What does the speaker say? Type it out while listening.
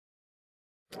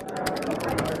Hello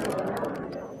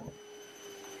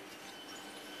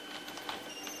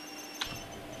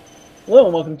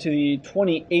and welcome to the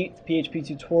 28th PHP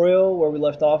tutorial. Where we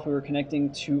left off, we were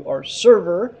connecting to our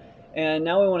server, and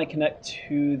now we want to connect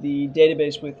to the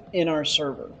database within our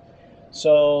server.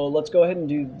 So let's go ahead and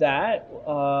do that.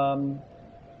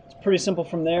 It's pretty simple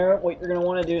from there. What you're going to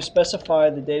want to do is specify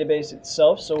the database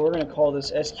itself. So we're going to call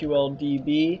this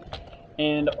SQLDB,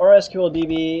 and our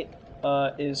SQLDB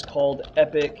is called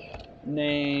epic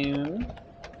name.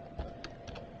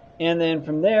 And then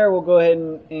from there, we'll go ahead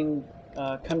and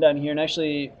come down here, and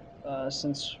actually,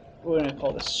 since we're going to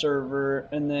call this server,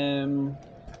 and then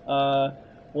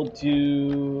we'll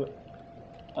do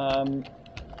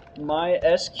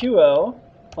MySQL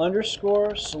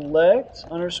underscore select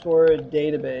underscore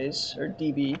database, or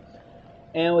DB,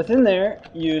 and within there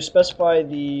you specify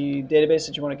the database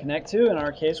that you want to connect to. In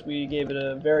our case, we gave it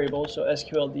a variable, so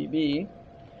SQLDB.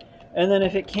 And then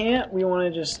if it can't, we want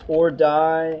to just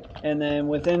die, and then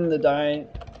within the die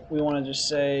we want to just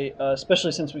say,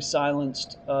 especially since we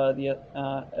silenced the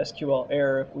SQL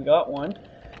error if we got one,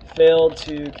 failed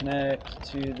to connect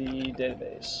to the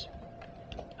database.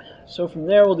 So from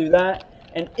there we'll do that,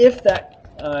 and if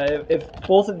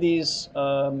both of these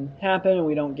happen and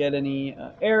we don't get any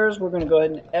errors, we're going to go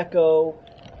ahead and echo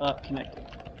connected.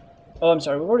 Oh, I'm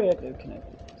sorry, we've already echoed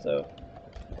connected. So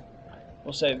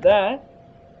we'll save that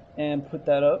and put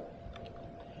that up.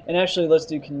 And actually, let's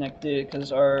do connected,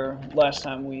 because our last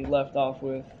time we left off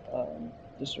with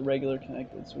just a regular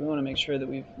connected, so we want to make sure that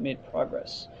we've made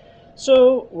progress.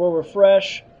 So we'll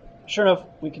refresh. Sure enough,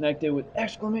 we connected with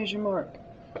exclamation mark.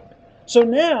 So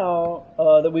now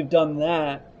that we've done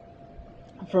that,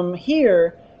 from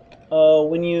here,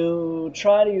 when you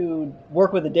try to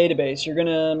work with a database, you're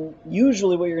gonna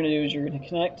usually what you're gonna do is you're gonna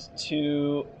connect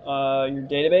to your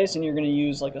database, and you're gonna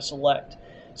use like a select.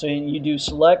 So you do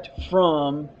select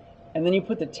from, and then you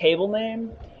put the table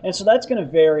name, and so that's going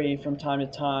to vary from time to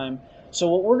time. So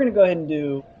what we're going to go ahead and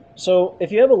do, so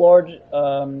if you have a large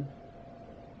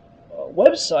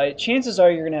website, chances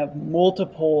are you're going to have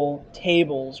multiple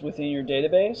tables within your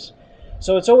database.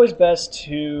 So it's always best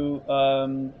to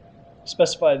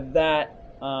specify that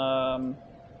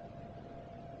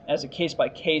as a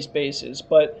case-by-case basis.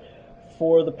 But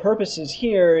for the purposes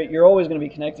here, you're always going to be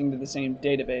connecting to the same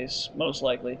database, most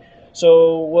likely.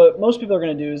 So what most people are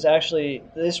going to do is actually,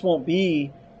 this won't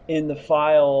be in the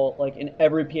file, like in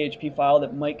every PHP file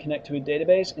that might connect to a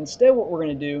database. Instead, what we're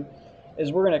going to do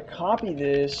is we're going to copy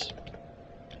this,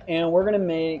 and we're going to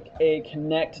make a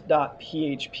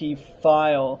connect.php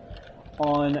file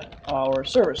on our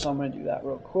server. So I'm going to do that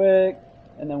real quick,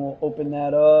 and then we'll open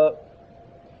that up.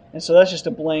 And so that's just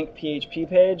a blank PHP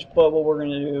page, but what we're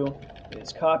going to do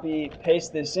is copy,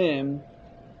 paste this in,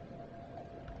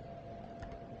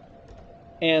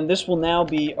 and this will now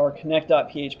be our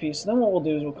connect.php. So then what we'll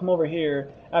do is we'll come over here,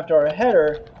 after our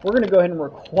header, we're going to go ahead and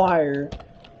require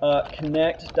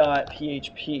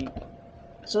connect.php.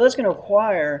 So that's going to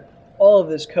require all of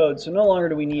this code. So no longer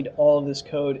do we need all of this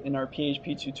code in our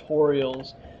PHP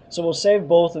tutorials. So we'll save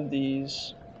both of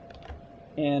these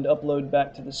and upload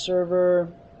back to the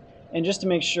server. And just to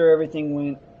make sure everything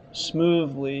went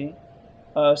smoothly,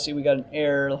 see, we got an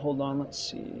error. Hold on, let's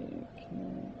see.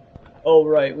 Oh,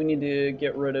 right, we need to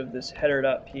get rid of this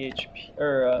header.php,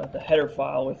 or the header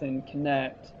file within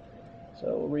Connect.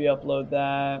 So we'll re-upload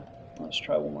that. Let's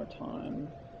try one more time.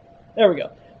 There we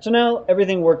go. So now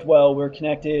everything worked well. We're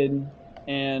connected,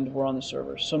 and we're on the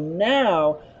server. So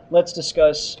now let's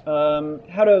discuss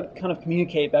how to kind of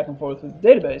communicate back and forth with the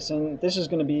database. And this is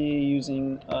going to be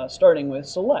using, starting with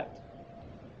select.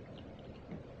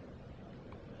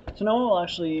 So now we'll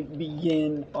actually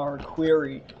begin our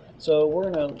query. So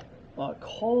we're going to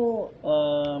call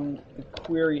the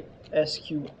query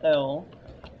SQL.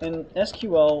 And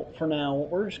SQL, for now, what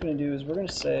we're just going to do is we're going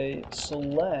to say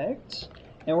select,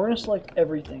 and we're going to select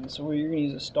everything. So you're going to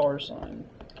use a star sign.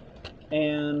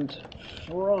 And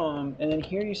then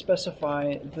here you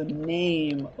specify the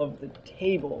name of the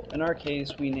table. In our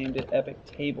case, we named it epic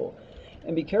table.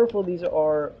 And be careful, these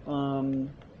are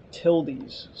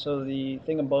tildes, so the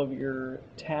thing above your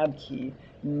tab key,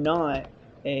 not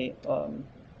a a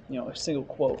single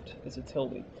quote. It's a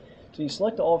tilde. So you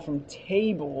select all from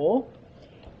table,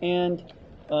 and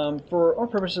for our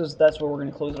purposes, that's where we're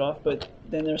going to close it off. But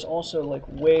then there's also like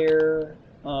where,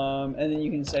 and then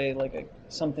you can say like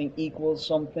something equals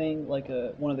something, like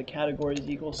one of the categories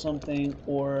equals something,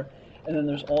 and then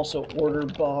there's also order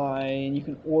by, and you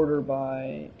can order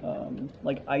by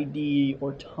like ID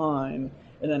or time,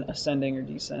 and then ascending or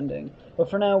descending. But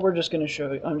for now, I'm just going to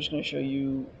show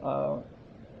you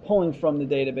pulling from the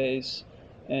database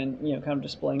and kind of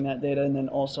displaying that data. And then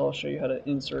also I'll show you how to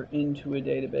insert into a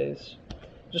database,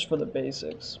 just for the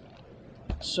basics.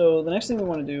 So the next thing we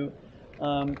want to do,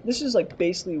 this is like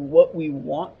basically what we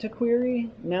want to query.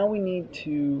 Now we need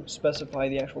to specify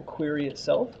the actual query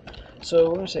itself. So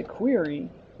we're going to say query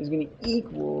is going to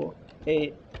equal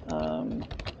a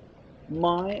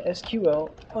MySQL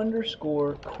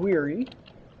underscore query.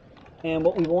 And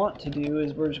what we want to do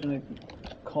is we're just going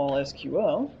to call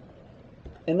SQL.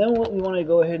 And then what we want to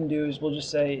go ahead and do is we'll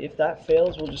just say if that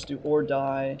fails, we'll just do or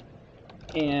die.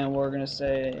 And we're going to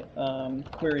say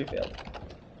query failed.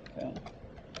 Okay.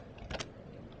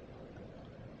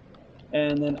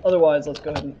 And then otherwise, let's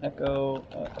go ahead and echo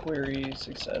query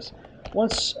success.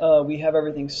 Once we have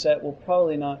everything set, we'll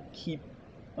probably not keep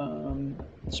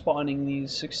spawning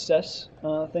these success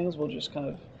things. We'll just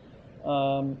kind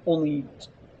of only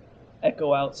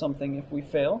echo out something if we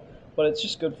fail. But it's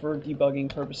just good for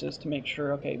debugging purposes to make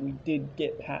sure, okay, we did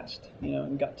get past,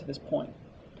 and got to this point.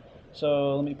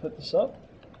 So let me put this up.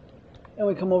 And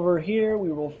we come over here, we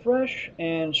refresh,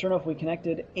 and sure enough, we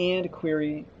connected and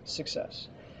query success.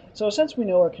 So since we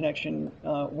know our connection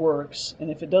works,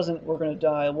 and if it doesn't, we're going to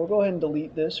die, we'll go ahead and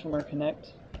delete this from our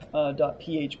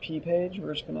connect.php page.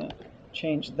 We're just going to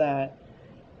change that.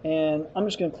 And I'm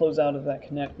just going to close out of that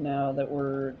connect now that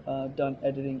we're done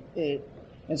editing it.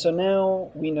 And so now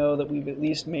we know that we've at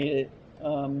least made it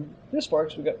this far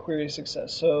because we got query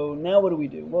success. So now what do we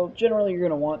do? Well, generally you're going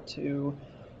to want to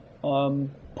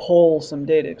pull some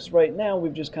data, because right now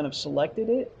we've just kind of selected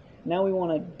it. Now we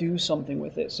want to do something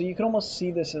with it. So you can almost see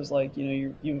this as like,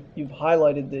 you've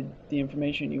highlighted the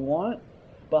information you want,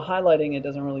 but highlighting it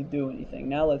doesn't really do anything.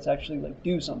 Now let's actually like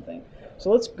do something. So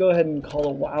let's go ahead and call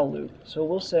a while loop. So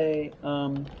we'll say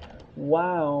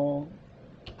while,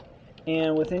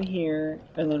 and within here,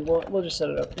 and then we'll just set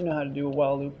it up. You know how to do a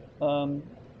while loop.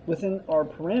 Within our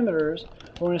parameters,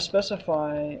 we're going to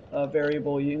specify a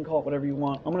variable. You can call it whatever you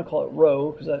want. I'm going to call it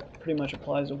row because that pretty much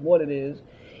applies to what it is.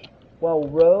 While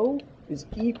row is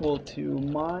equal to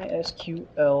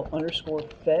MySQL underscore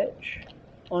fetch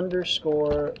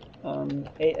underscore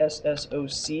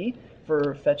ASSOC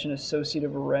for fetch an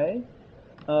associative array,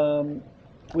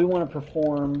 we want to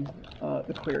perform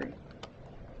the query.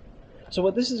 So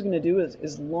what this is going to do is,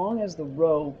 as long as the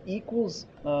row equals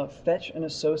fetch an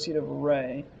associative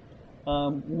array,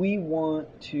 we want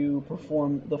to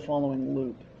perform the following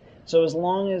loop. So as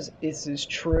long as this is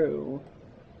true,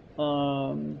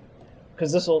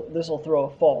 because this will throw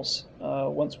a false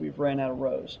once we've ran out of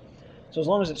rows. So as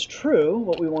long as it's true,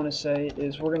 what we want to say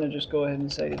is we're going to just go ahead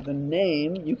and say the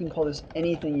name. You can call this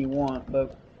anything you want,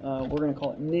 but we're going to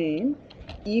call it name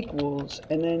equals,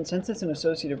 and then since it's an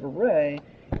associative array,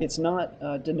 it's not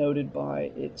denoted by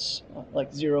its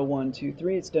like 0, 1, 2,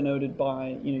 3. It's denoted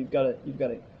by you've got a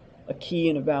key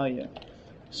and a value.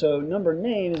 So number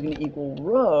name is going to equal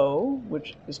row,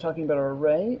 which is talking about our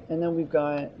array, and then we've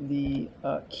got the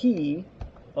key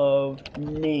of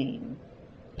name.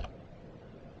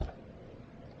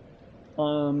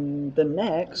 The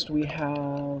next we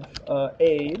have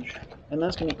age, and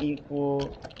that's going to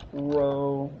equal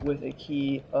row with a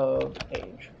key of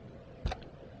age.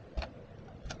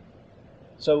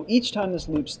 So each time this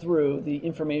loops through, the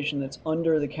information that's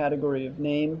under the category of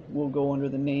name will go under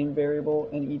the name variable,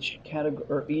 and each category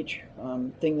or each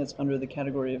thing that's under the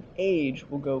category of age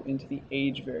will go into the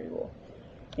age variable.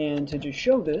 And to just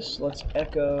show this, let's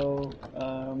echo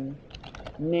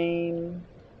name.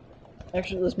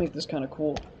 Actually, let's make this kind of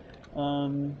cool.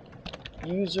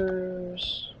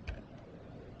 Users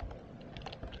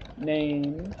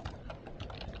name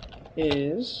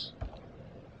is,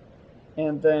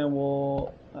 and then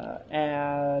we'll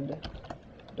add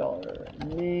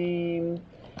 $name,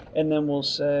 and then we'll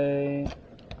say,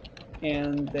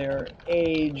 and their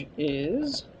age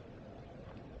is,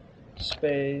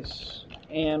 space,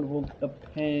 and we'll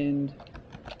append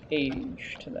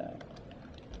age to that.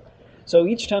 So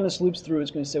each time this loops through,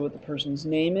 it's going to say what the person's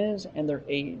name is and their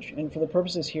age. And for the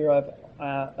purposes here, I've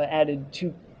added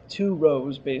two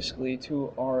rows basically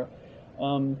to our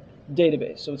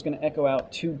database. So it's going to echo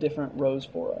out 2 different rows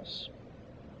for us.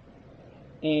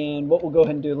 And what we'll go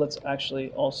ahead and do, let's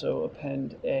actually also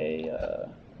append a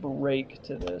break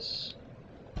to this.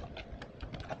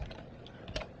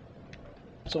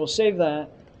 So we'll save that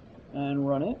and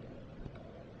run it.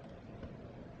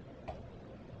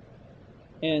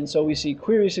 And so we see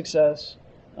query success,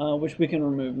 which we can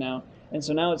remove now. And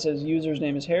so now it says user's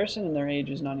name is Harrison and their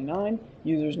age is 99.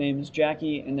 User's name is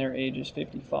Jackie and their age is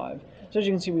 55. So as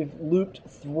you can see, we've looped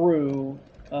through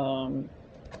our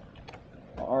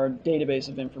database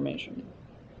of information.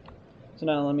 So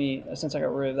now let me, since I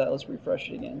got rid of that, let's refresh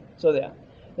it again. So yeah,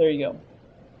 there you go.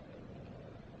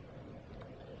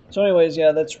 So anyways,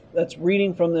 yeah, that's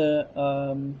reading from the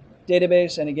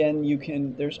database, and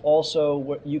again, there's also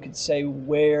what you could say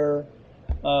where,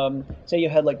 say you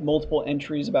had like multiple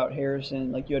entries about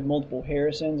Harrison, like you had multiple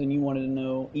Harrisons and you wanted to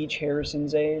know each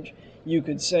Harrison's age, you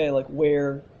could say like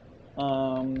where,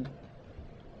 um,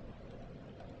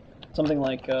 something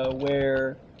like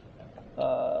where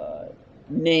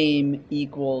name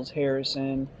equals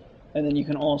Harrison, and then you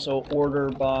can also order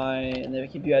by, and then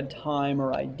if you had time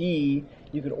or ID,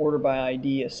 you could order by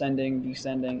ID, ascending,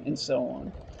 descending, and so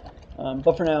on.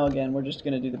 But for now, again, we're just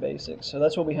going to do the basics. So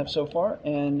that's what we have so far,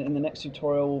 and in the next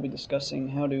tutorial, we'll be discussing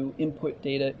how to input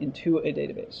data into a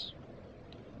database.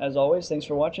 As always, thanks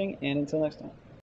for watching, and until next time.